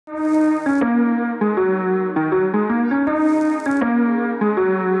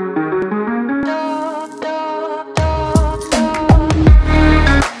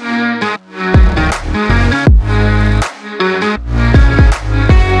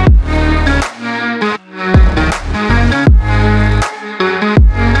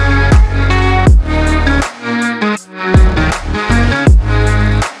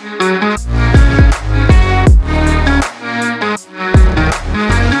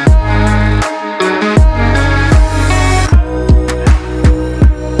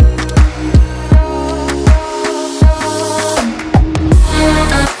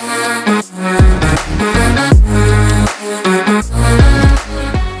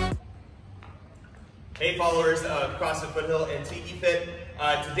Hey followers of CrossFit Foothill and Tiki Fit.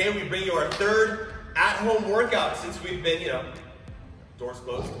 Today we bring you our third at-home workout since we've been, doors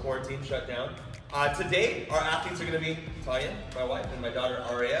closed, quarantine shut down. Today our athletes are going to be Talia, my wife, and my daughter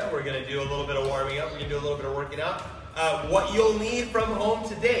Aria. We're going to do a little bit of warming up. We're going to do a little bit of working out. What you'll need from home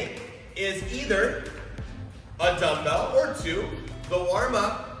today is either a dumbbell or two. The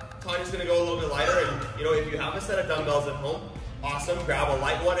warm-up, Tanya's going to go a little bit lighter, and if you have a set of dumbbells at home, awesome, grab a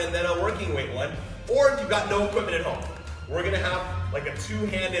light one and then a working weight one. Or if you've got no equipment at home, we're gonna have like a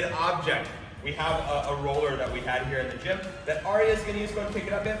two-handed object. We have a roller that we had here in the gym that Aria's gonna use. Go and pick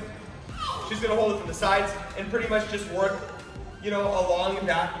it up in. She's gonna hold it from the sides and pretty much just work, along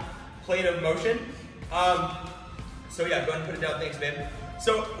that plane of motion. So yeah, go ahead and put it down, thanks babe.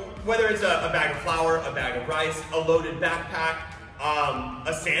 So whether it's a bag of flour, a bag of rice, a loaded backpack,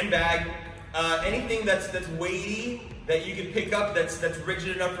 a sandbag, anything that's weighty, that you can pick up that's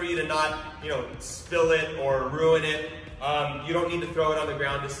rigid enough for you to not, spill it or ruin it. You don't need to throw it on the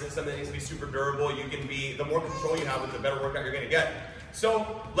ground. This is something that needs to be super durable. The more control you have with, the better workout you're gonna get.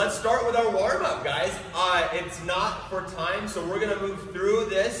 So let's start with our warm-up, guys. It's not for time, so we're gonna move through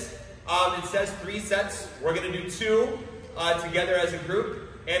this. It says 3 sets. We're gonna do 2 together as a group.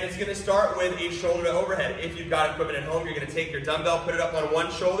 And it's gonna start with a shoulder to overhead. If you've got equipment at home, you're gonna take your dumbbell, put it up on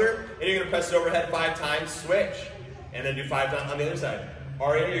one shoulder, and you're gonna press it overhead 5 times, switch. And then do 5 on the other side.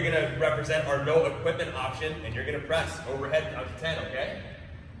 Aria, you're gonna represent our no equipment option, and you're gonna press overhead count to 10, okay?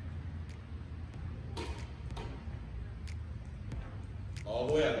 All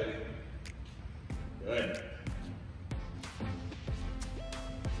the way up, baby. Good.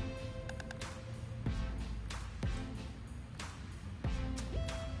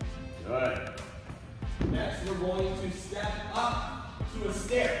 Good. Next, we're going to step up to a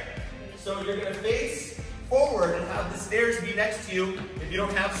stair. So you're gonna face forward and have the stairs be next to you. If you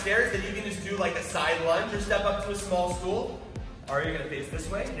don't have stairs, then you can just do like a side lunge or step up to a small stool. Or you're gonna face this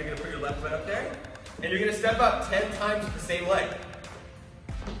way, and you're gonna put your left foot up there, and you're gonna step up 10 times with the same leg.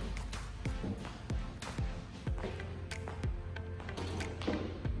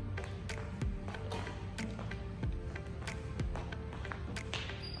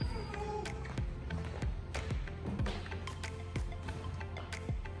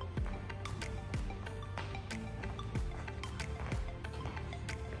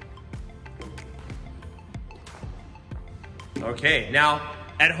 Okay, now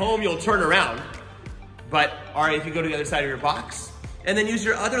at home you'll turn around, but Aria, if you go to the other side of your box and then use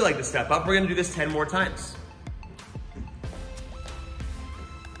your other leg to step up, we're gonna do this 10 more times.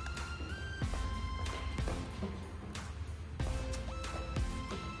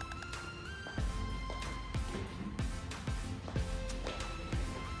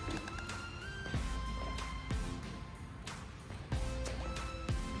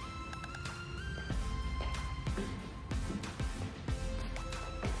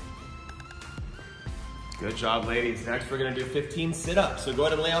 Good job, ladies. Next, we're gonna do 15 sit-ups. So go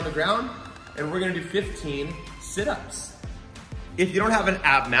ahead and lay on the ground, and we're gonna do 15 sit-ups. If you don't have an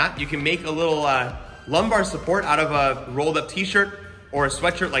ab mat, you can make a little lumbar support out of a rolled up t-shirt or a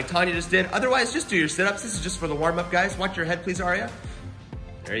sweatshirt like Tanya just did. Otherwise, just do your sit-ups. This is just for the warm-up, guys. Watch your head, please, Aria.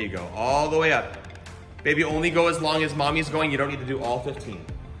 There you go, all the way up. Baby, only go as long as mommy's going. You don't need to do all 15.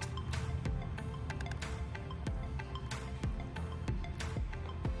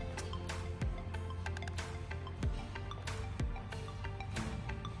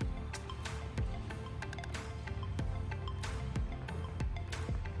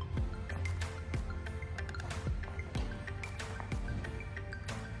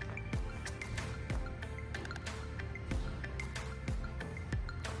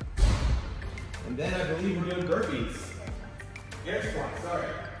 And then I believe we're doing burpees. Air squats, sorry.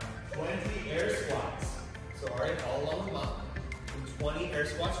 20 air squats. So Aria, all along with mom. 20 air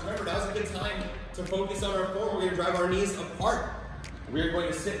squats. Remember, now's a good time to focus on our form. We're gonna drive our knees apart. We're going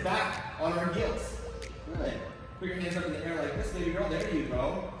to sit back on our heels. Good. Put your hands up in the air like this, baby girl. There you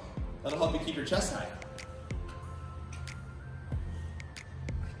go. That'll help you keep your chest high.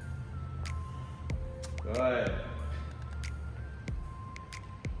 Good.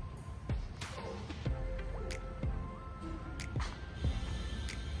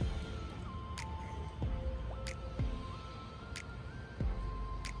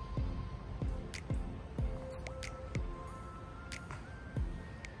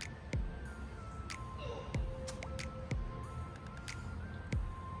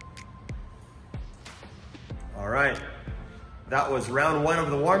 All right, that was round 1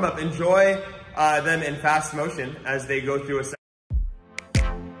 of the warm-up. Enjoy them in fast motion as they go through a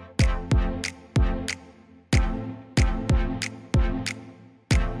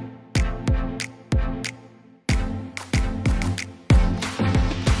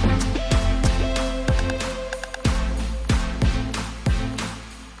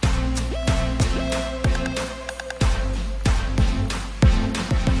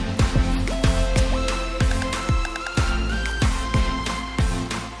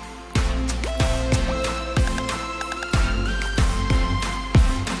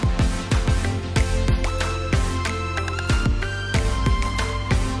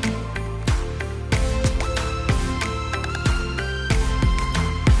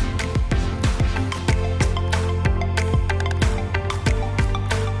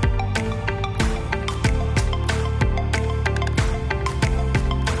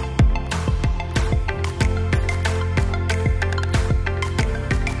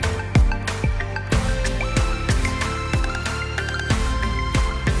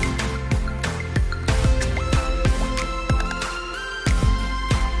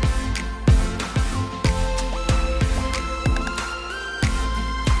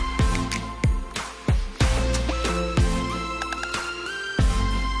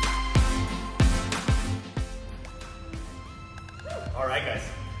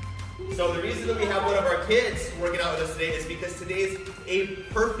So the reason that we have one of our kids working out with us today is because today's a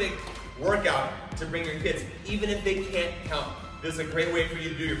perfect workout to bring your kids, even if they can't count. This is a great way for you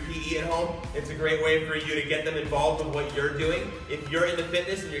to do your PE at home. It's a great way for you to get them involved with what you're doing. If you're into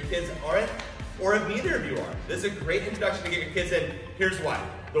fitness and your kids aren't, or if neither of you are, this is a great introduction to get your kids in. Here's why.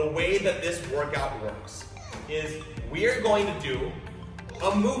 The way that this workout works is we are going to do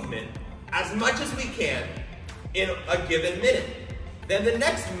a movement as much as we can in a given minute. Then the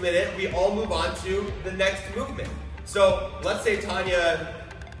next minute, we all move on to the next movement. So let's say Tanya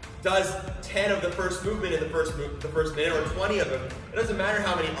does 10 of the first movement in the first minute, or 20 of them. It doesn't matter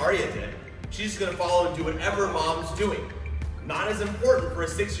how many Arya did. She's just gonna follow and do whatever mom's doing. Not as important for a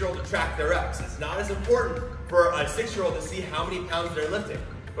 6-year-old to track their reps. It's not as important for a 6-year-old to see how many pounds they're lifting.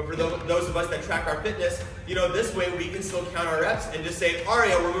 But for those of us that track our fitness, this way we can still count our reps and just say,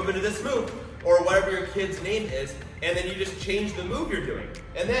 Arya, we're moving to this move, or whatever your kid's name is, and then you just change the move you're doing.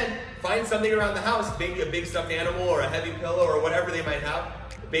 And then find something around the house, maybe a big stuffed animal or a heavy pillow or whatever they might have,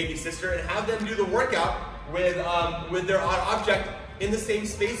 a baby sister, and have them do the workout with their odd object in the same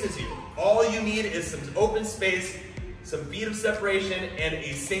space as you. All you need is some open space, some feet of separation, and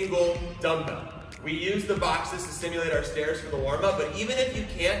a single dumbbell. We use the boxes to simulate our stairs for the warm-up, but even if you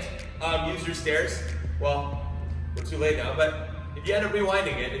can't use your stairs, well, we're too late now, but if you end up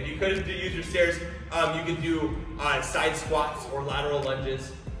rewinding it, if you couldn't use your stairs, you could do side squats or lateral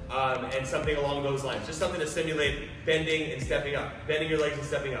lunges and something along those lines. Just something to simulate bending and stepping up, bending your legs and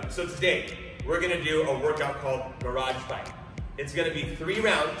stepping up. So today, we're gonna do a workout called Garage Fight. It's gonna be 3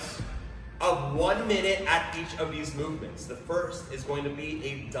 rounds of 1 minute at each of these movements. The first is going to be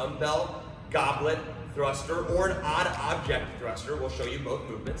a dumbbell goblet thruster or an odd object thruster. We'll show you both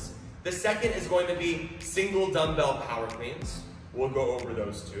movements. The second is going to be single dumbbell power cleans. We'll go over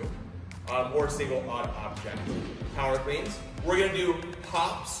those two. Or single odd object power cleans. We're gonna do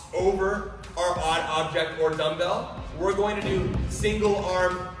hops over our odd object or dumbbell. We're going to do single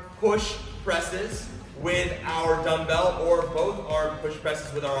arm push presses with our dumbbell, or both arm push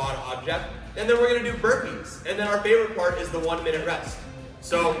presses with our odd object. And then we're gonna do burpees. And then our favorite part is the 1 minute rest.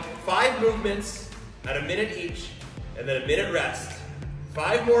 So 5 movements at a minute each, and then a minute rest.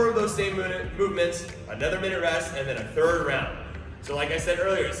 5 more of those same movements, another minute rest, and then a 3rd round. So like I said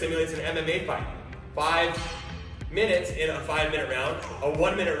earlier, it simulates an MMA fight. 5 minutes in a 5-minute round, a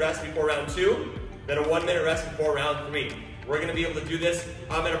 1 minute rest before round 2, then a 1 minute rest before round 3. We're gonna be able to do this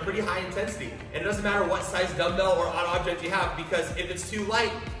at a pretty high intensity. And it doesn't matter what size dumbbell or odd object you have, because if it's too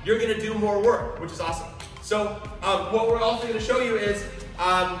light, you're gonna do more work, which is awesome. So what we're also gonna show you is,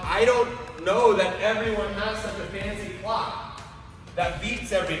 I don't know that everyone has such a fancy clock that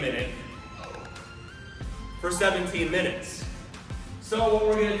beats every minute for 17 minutes. So what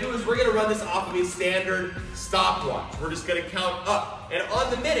we're gonna do is we're gonna run this off of a standard stopwatch. We're just gonna count up. And on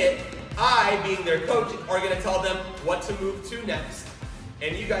the minute, I, being their coach, are gonna tell them what to move to next.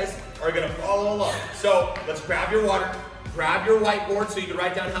 And you guys are gonna follow along. So let's grab your water, grab your whiteboard so you can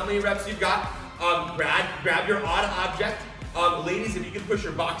write down how many reps you've got. Grab your odd object. Ladies, if you can push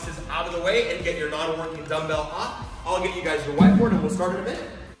your boxes out of the way and get your non-working dumbbell off, I'll get you guys your whiteboard and we'll start in a minute.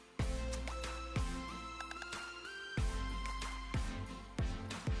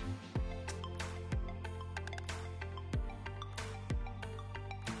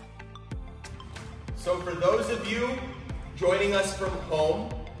 So for those of you joining us from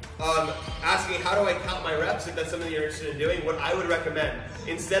home, asking how do I count my reps, if that's something you're interested in doing, what I would recommend,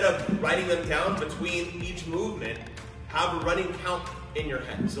 instead of writing them down between each movement, have a running count in your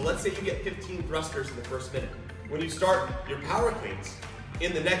head. So let's say you get 15 thrusters in the first minute. When you start your power cleans,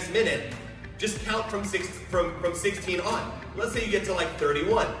 in the next minute, just count from 16 on. Let's say you get to like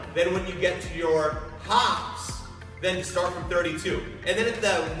 31. Then when you get to your hops, then start from 32. And then at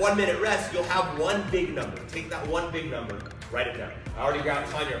the 1 minute rest, you'll have one big number. Take that one big number, write it down. I already got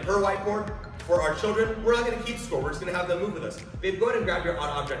Tanya her whiteboard. For our children, we're not gonna keep score. We're just gonna have them move with us. Babe, go ahead and grab your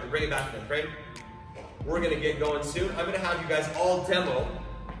odd object and bring it back to the frame. We're gonna get going soon. I'm gonna have you guys all demo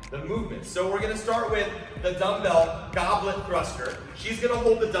the movements. So we're gonna start with the dumbbell goblet thruster. She's gonna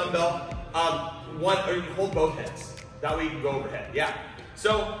hold the dumbbell, or you can hold both heads. That way you can go overhead, yeah.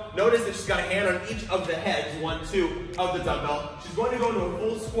 So notice that she's got a hand on each of the heads, 1, 2, of the dumbbell. She's going to go into a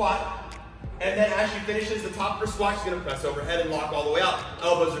full squat, and then as she finishes the top of her squat, she's gonna press overhead and lock all the way out.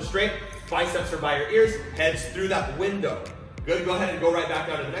 Elbows are straight, biceps are by your ears, heads through that window. Good, go ahead and go right back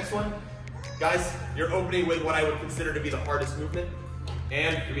down to the next one. Guys, you're opening with what I would consider to be the hardest movement.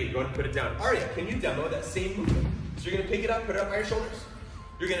 And 3, go ahead and put it down. Arya, can you demo that same movement? So you're gonna pick it up, put it up by your shoulders.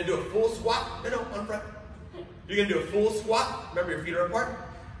 You're gonna do a full squat, no, on front. You're gonna do a full squat. Remember, your feet are apart,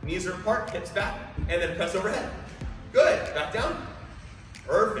 knees are apart, hips back, and then press overhead. Good, back down.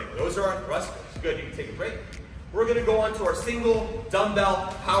 Perfect, those those are our thrusters. Good, you can take a break. We're gonna go on to our single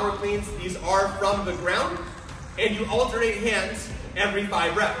dumbbell power cleans. These are from the ground, and you alternate hands every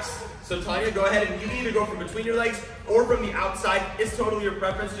 5 reps. So Tanya, go ahead and you can either go from between your legs or from the outside. It's totally your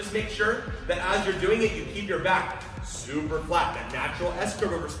preference. Just make sure that as you're doing it, you keep your back super flat. That natural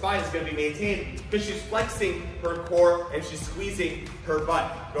S-curve of her spine is gonna be maintained because she's flexing her core and she's squeezing her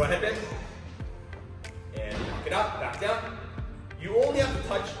butt. Go ahead, Ben. And walk it up, back down. You only have to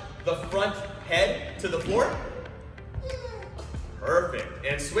touch the front head to the floor. Perfect.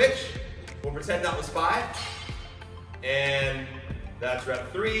 And switch. We'll pretend that was 5. And that's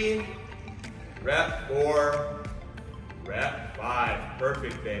rep 3, rep 4, rep 5.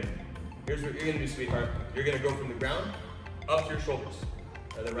 Perfect, babe. Here's what you're gonna do, sweetheart. You're gonna go from the ground up to your shoulders.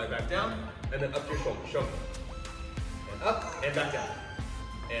 And then right back down, and then up to your shoulders. Show me. And up and back down.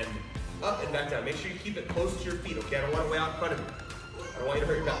 And up and back down. Make sure you keep it close to your feet, okay? I don't want it way out in front of you. I don't want you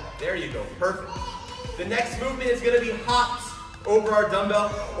to hurt your back. There you go, perfect. The next movement is gonna be hops over our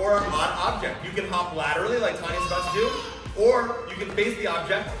dumbbell or our odd object. You can hop laterally like Tanya's about to do, or you can face the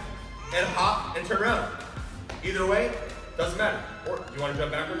object and hop and turn around. Either way, doesn't matter. Or do you want to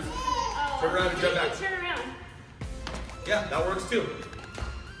jump backwards? Turn around and jump back. Turn around. Yeah, that works too.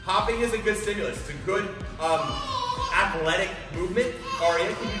 Hopping is a good stimulus. It's a good athletic movement.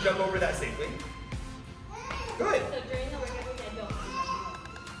 Aria, can you jump over that safely? Good. So during the workout, we said don't.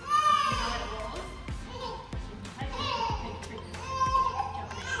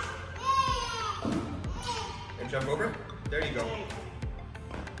 And jump over. There you go.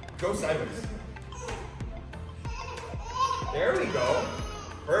 Go sideways. There we go.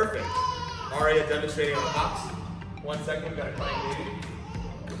 Perfect. Aria demonstrating on the hops. 1 second, we've got a client baby.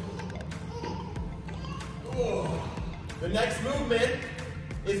 Oh. The next movement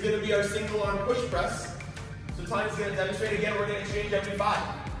is going to be our single arm push press. So Tanya's going to demonstrate again. We're going to exchange every 5.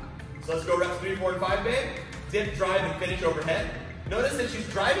 So let's go reps 3, 4, and 5, babe. Dip, drive, and finish overhead. Notice that she's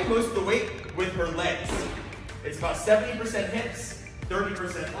driving most of the weight with her legs. It's about 70% hips,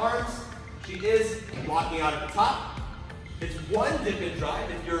 30% arms. She is locking out at the top. It's one dip and drive.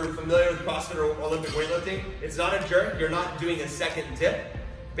 If you're familiar with CrossFit or Olympic weightlifting, it's not a jerk. You're not doing a second dip.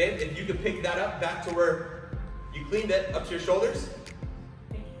 Babe, if you could pick that up back to where you cleaned it, up to your shoulders,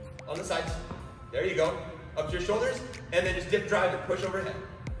 on the sides. There you go. Up to your shoulders, and then just dip, drive, and push overhead.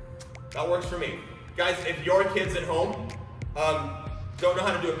 That works for me. Guys, if your kids at home don't know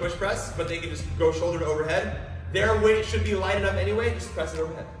how to do a push press, but they can just go shoulder to overhead, their weight should be light enough anyway, just press it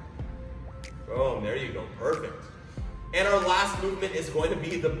overhead. Boom, there you go, perfect. And our last movement is going to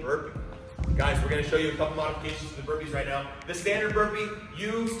be the burpee. Guys, we're gonna show you a couple modifications to the burpees right now. The standard burpee,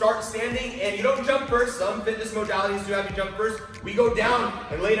 you start standing and you don't jump first. Some fitness modalities do have you jump first. We go down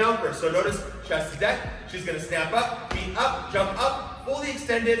and lay down first. So notice chest to deck. She's gonna snap up, feet up, jump up, fully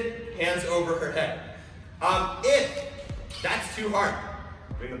extended, hands over her head. If that's too hard,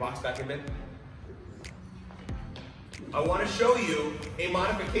 bring the box back in, Ben. I wanna show you a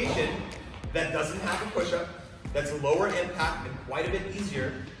modification that doesn't have a push-up, that's lower impact and quite a bit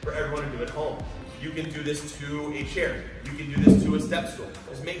easier for everyone to do at home. You can do this to a chair. You can do this to a step stool.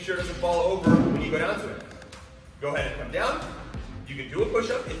 Just make sure it doesn't fall over when you go down to it. Go ahead and come down. You can do a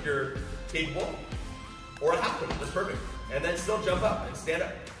push-up if you're capable, or a half push, that's perfect. And then still jump up and stand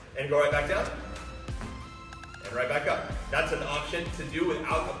up. And go right back down, and right back up. That's an option to do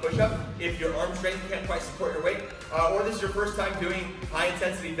without a push-up. If your arm strength can't quite support your weight, or this is your first time doing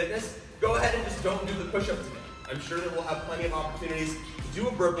high-intensity fitness, go ahead and just don't do the push-up today. I'm sure that we'll have plenty of opportunities to do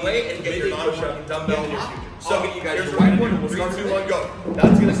a burpee and get your non-push-up dumbbell in your future. So here's the whiteboard. 3, 2, 1, go.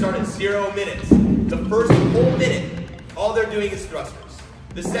 That's gonna start at 0 minutes. The first whole minute, all they're doing is thrusters.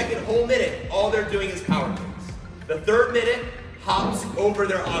 The second whole minute, all they're doing is power cleans. The third minute, hops over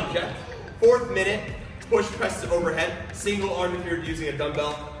their object. Fourth minute, push presses overhead. Single arm if you're using a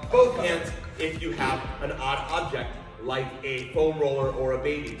dumbbell. Both hands if you have an odd object like a foam roller or a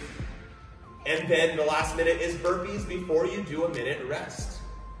baby. And then the last minute is burpees before you do a minute rest.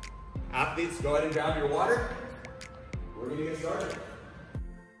 Athletes, go ahead and grab your water. We're gonna get started.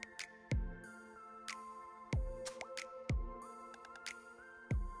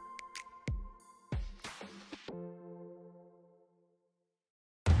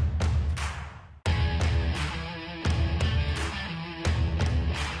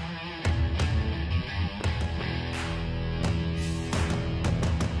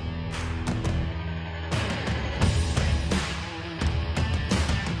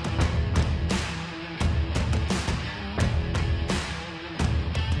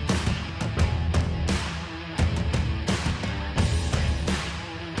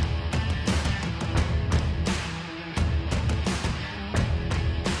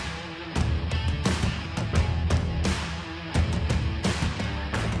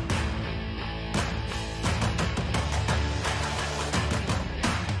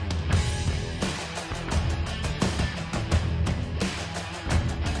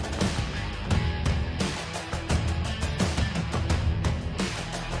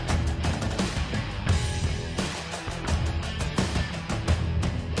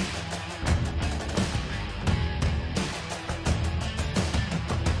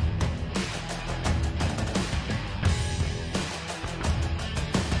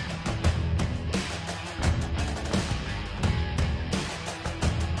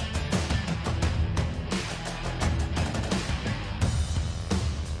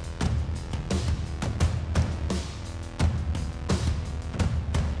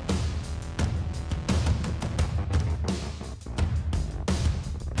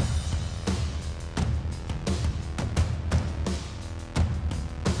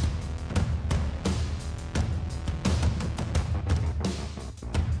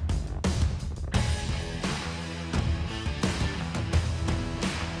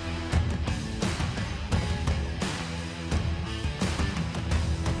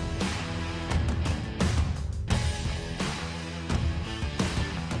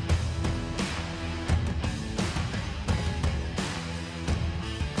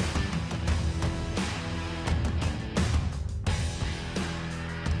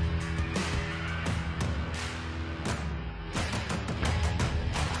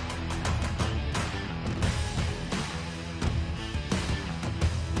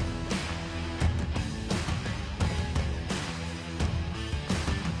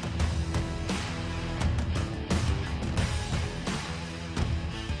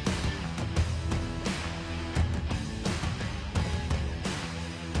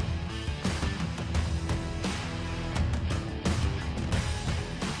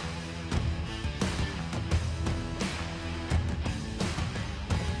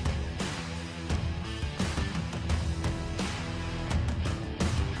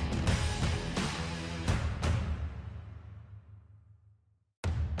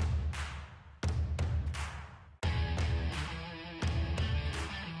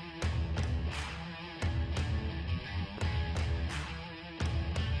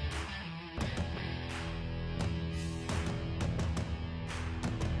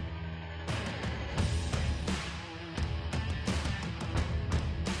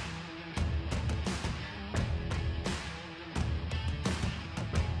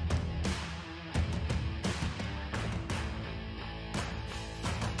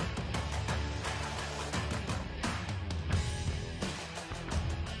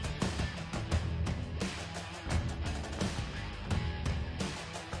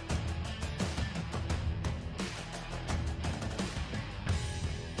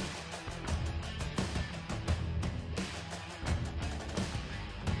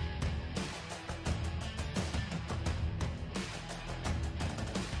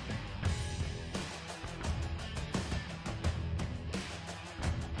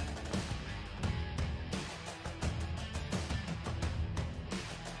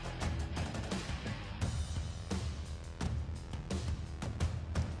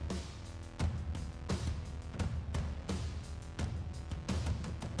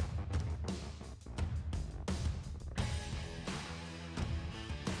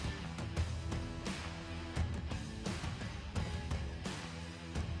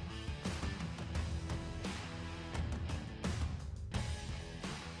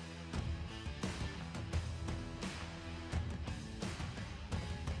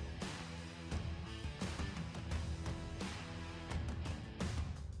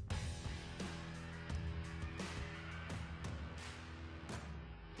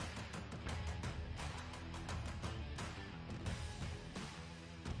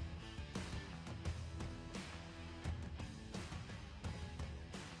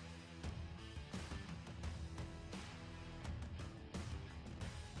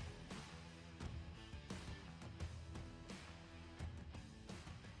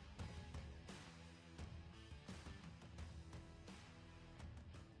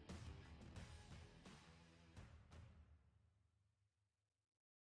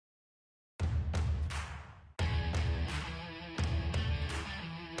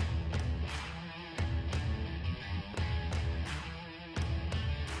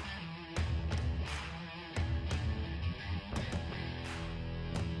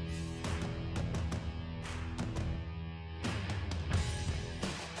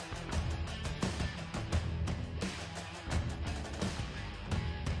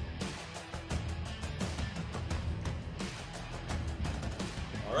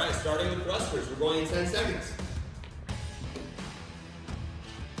 starting with thrusters. We're going in 10 seconds.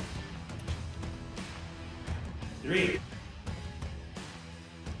 3. 2.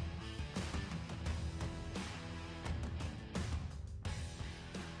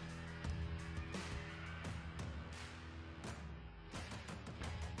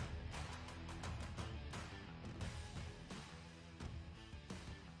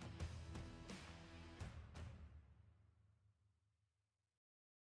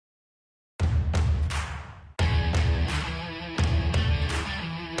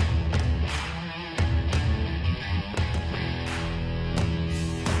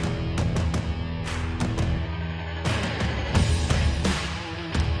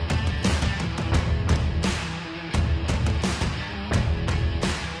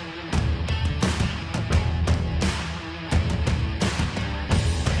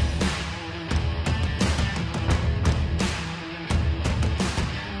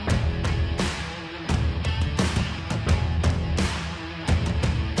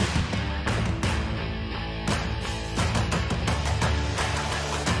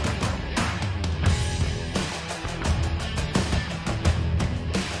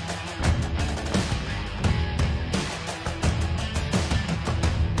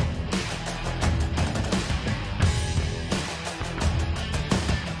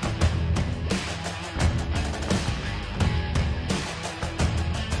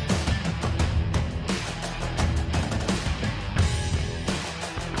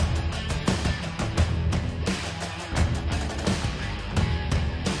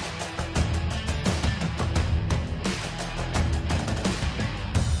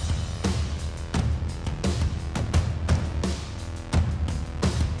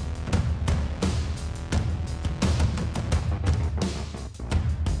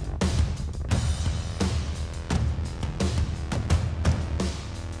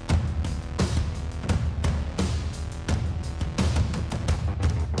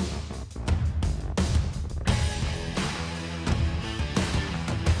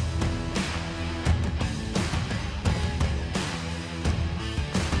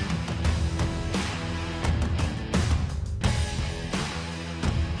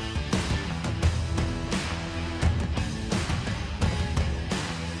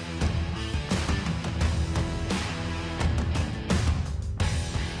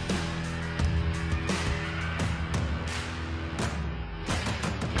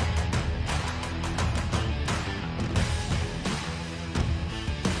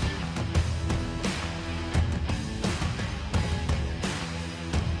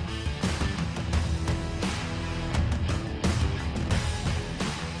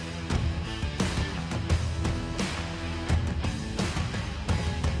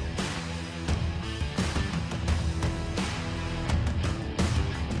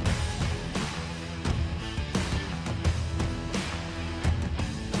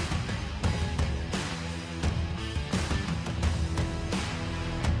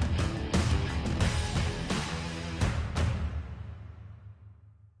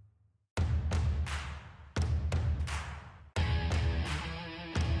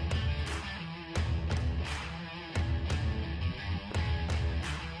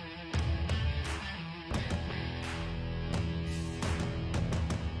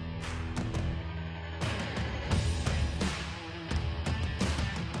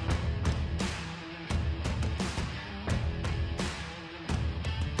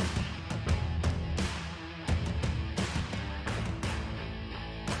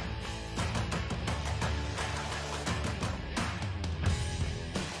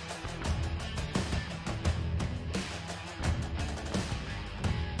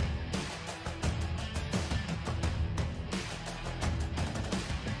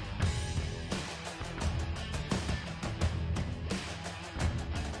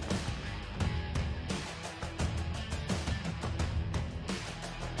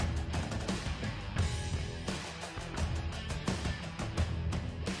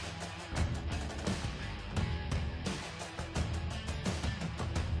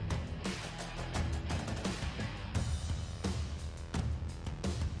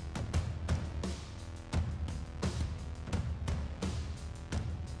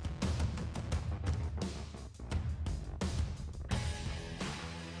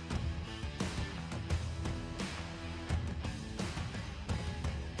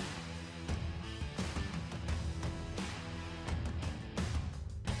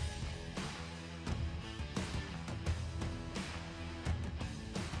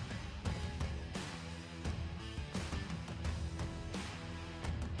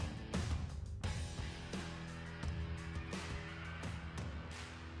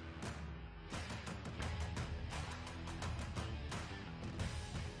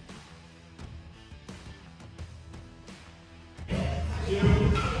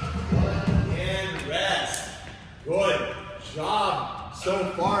 So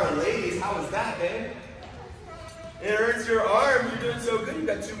far, ladies, how was that, babe? It hurts your arms. You're doing so good. You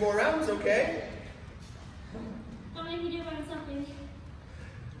got 2 more rounds, okay? Don't make me do it by myself, please.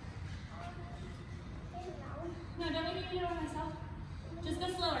 No, don't make me do it by myself. Just go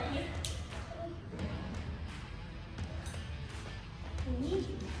slower, okay? I need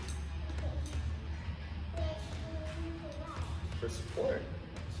you. For support,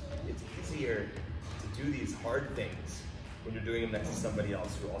 it's easier to do these hard things when you're doing them next to somebody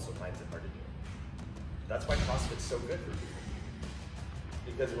else who also finds it hard to do. That's why CrossFit's so good for people.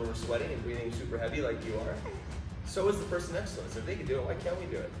 Because when we're sweating and breathing super heavy like you are, so is the person next to us. If they can do it, why can't we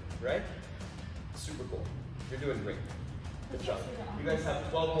do it, right? Super cool. You're doing great. Good job. You guys have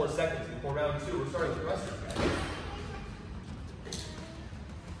 12 more seconds before round 2. We're starting with the thrusters, guys.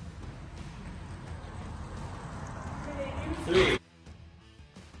 3.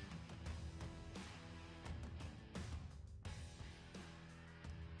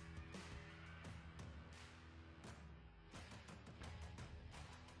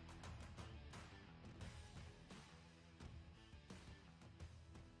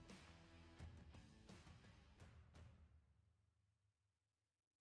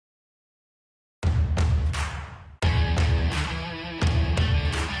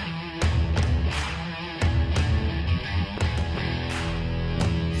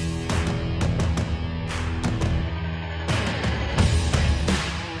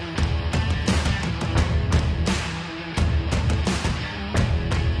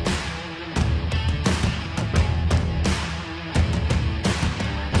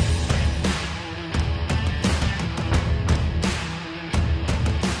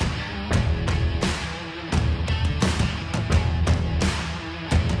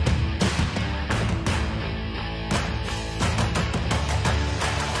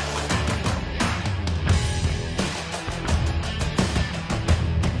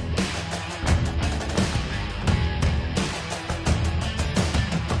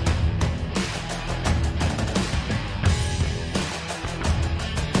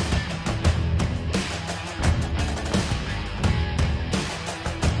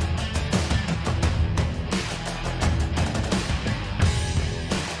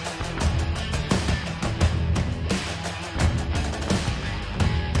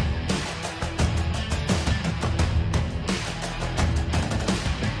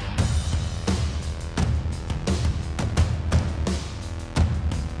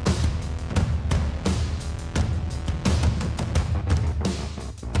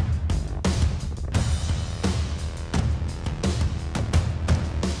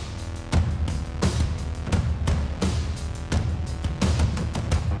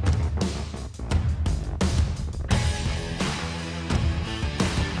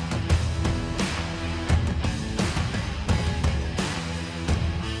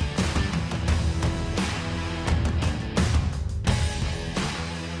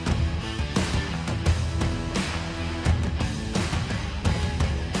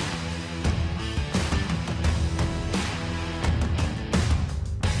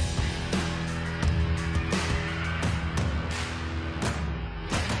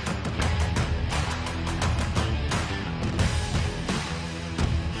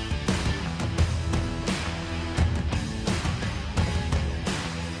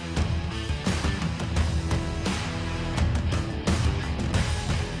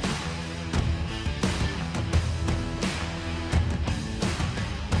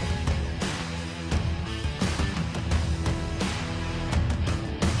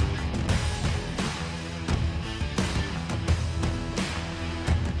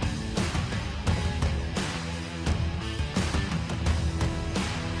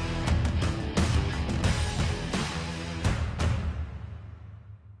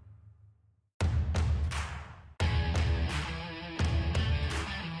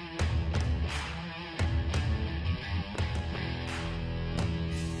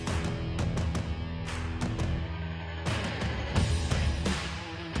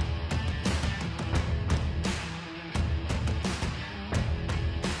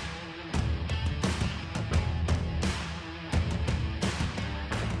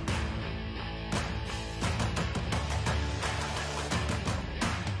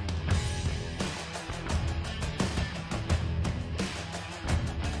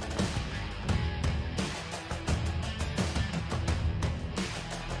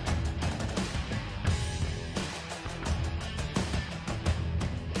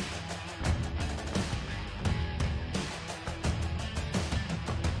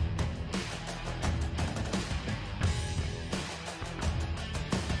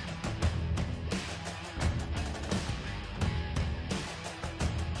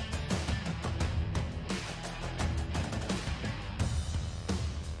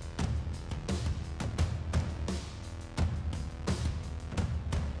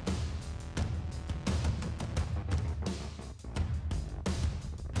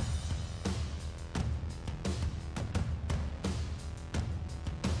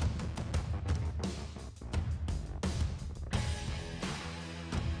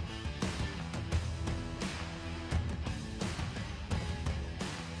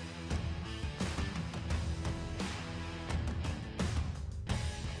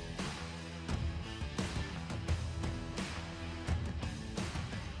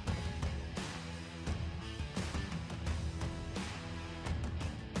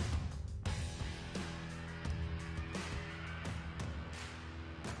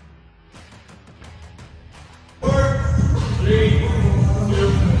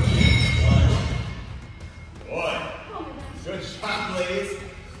 ladies.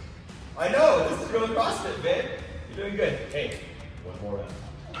 I know, this is real CrossFit, man. You're doing good. Hey, one more round.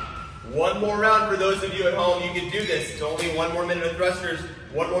 One more round for those of you at home. You can do this. It's only 1 more minute of thrusters,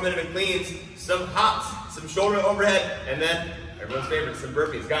 1 more minute of cleans, some hops, some shoulder overhead, and then everyone's favorite, some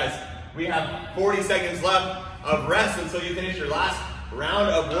burpees. Guys, we have 40 seconds left of rest until you finish your last round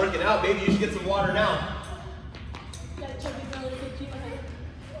of working out. Maybe you should get some water now.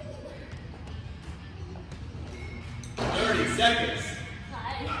 30 seconds.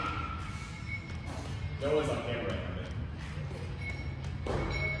 No one's on camera right now.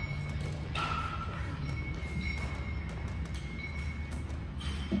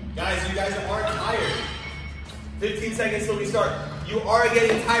 Guys, you guys aren't tired. 15 seconds till we start. You are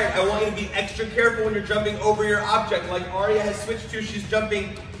getting tired. I want you to be extra careful when you're jumping over your object. Like Aria has switched to, she's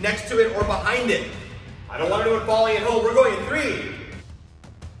jumping next to it or behind it. I don't want anyone falling at home. We're going in 3,